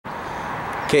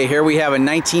Okay, here we have a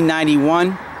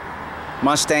 1991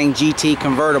 Mustang GT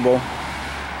convertible.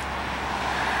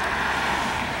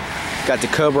 Got the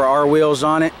Cobra R wheels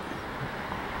on it.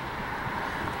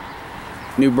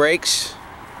 New brakes,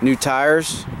 new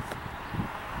tires,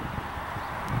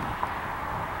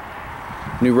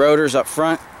 new rotors up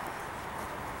front.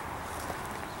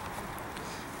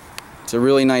 It's a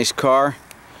really nice car.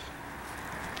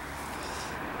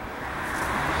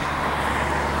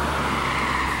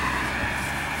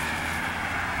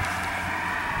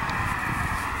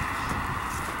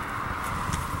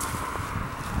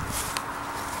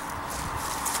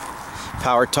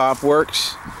 Power top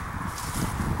works.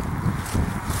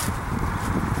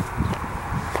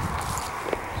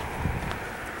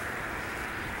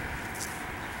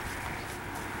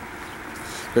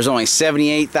 There's only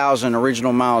 78,000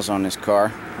 original miles on this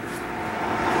car.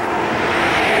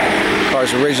 The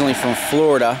car's originally from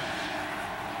Florida,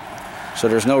 so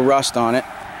there's no rust on it.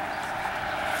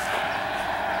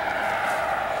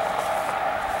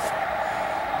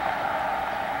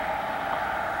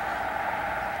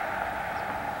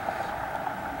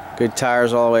 Good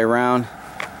tires all the way around,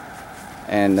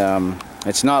 and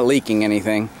it's not leaking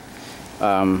anything,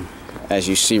 as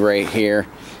you see right here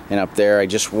and up there. I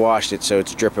just washed it, so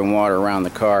it's dripping water around the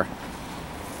car.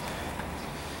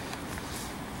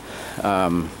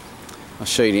 I'll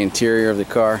show you the interior of the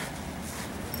car.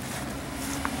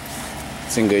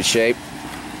 It's in good shape.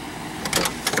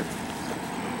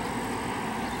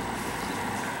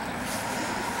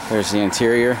 There's the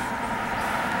interior.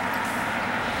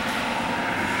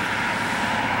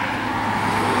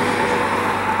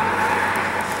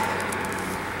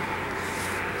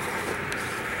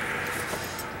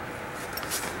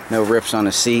 No rips on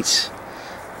the seats.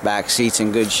 Back seats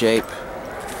in good shape.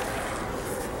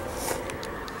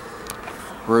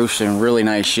 Roof's in really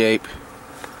nice shape.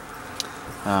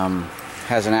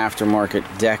 Has an aftermarket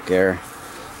deck there. I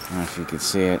don't know if you can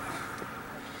see it.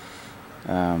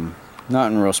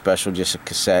 Nothing real special, just a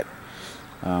cassette.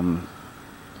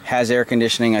 Has air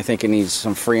conditioning. I think it needs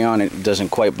some Freon. It doesn't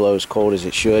quite blow as cold as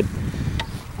it should.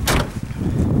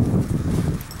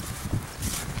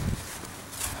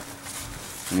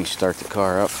 Let me start the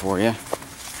car up for you.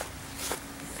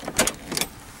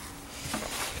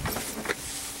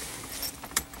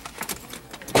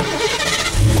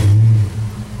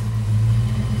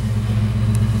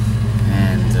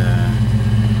 And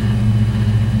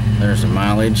there's the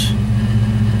mileage.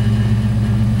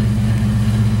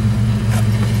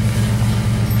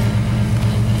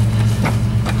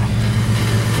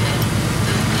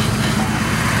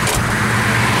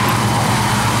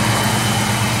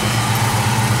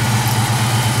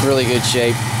 Really good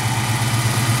shape.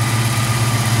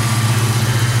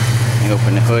 Let me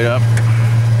open the hood up.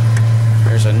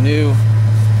 There's a new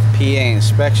PA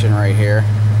inspection right here.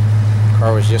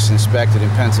 Car was just inspected in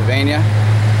Pennsylvania.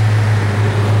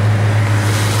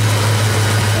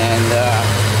 And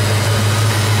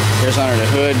here's under the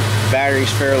hood.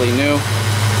 Battery's fairly new.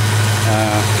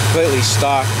 Completely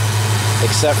stock,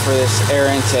 except for this air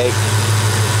intake.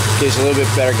 Gives a little bit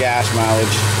better gas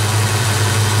mileage.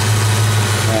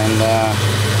 And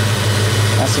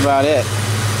that's about it.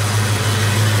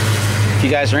 If you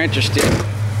guys are interested,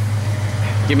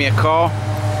 give me a call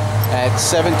at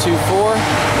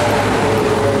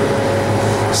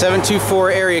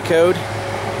 724 area code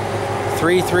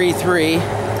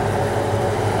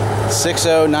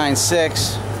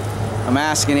 333-6096. I'm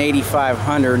asking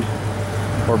 $8,500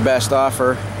 or best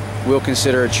offer. We'll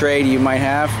consider a trade you might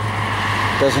have.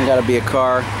 Doesn't got to be a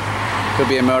car. Could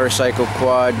be a motorcycle,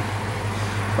 quad,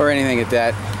 or anything like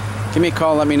that. Give me a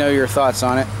call, let me know your thoughts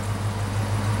on it.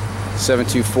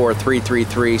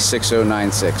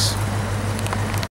 724-333-6096.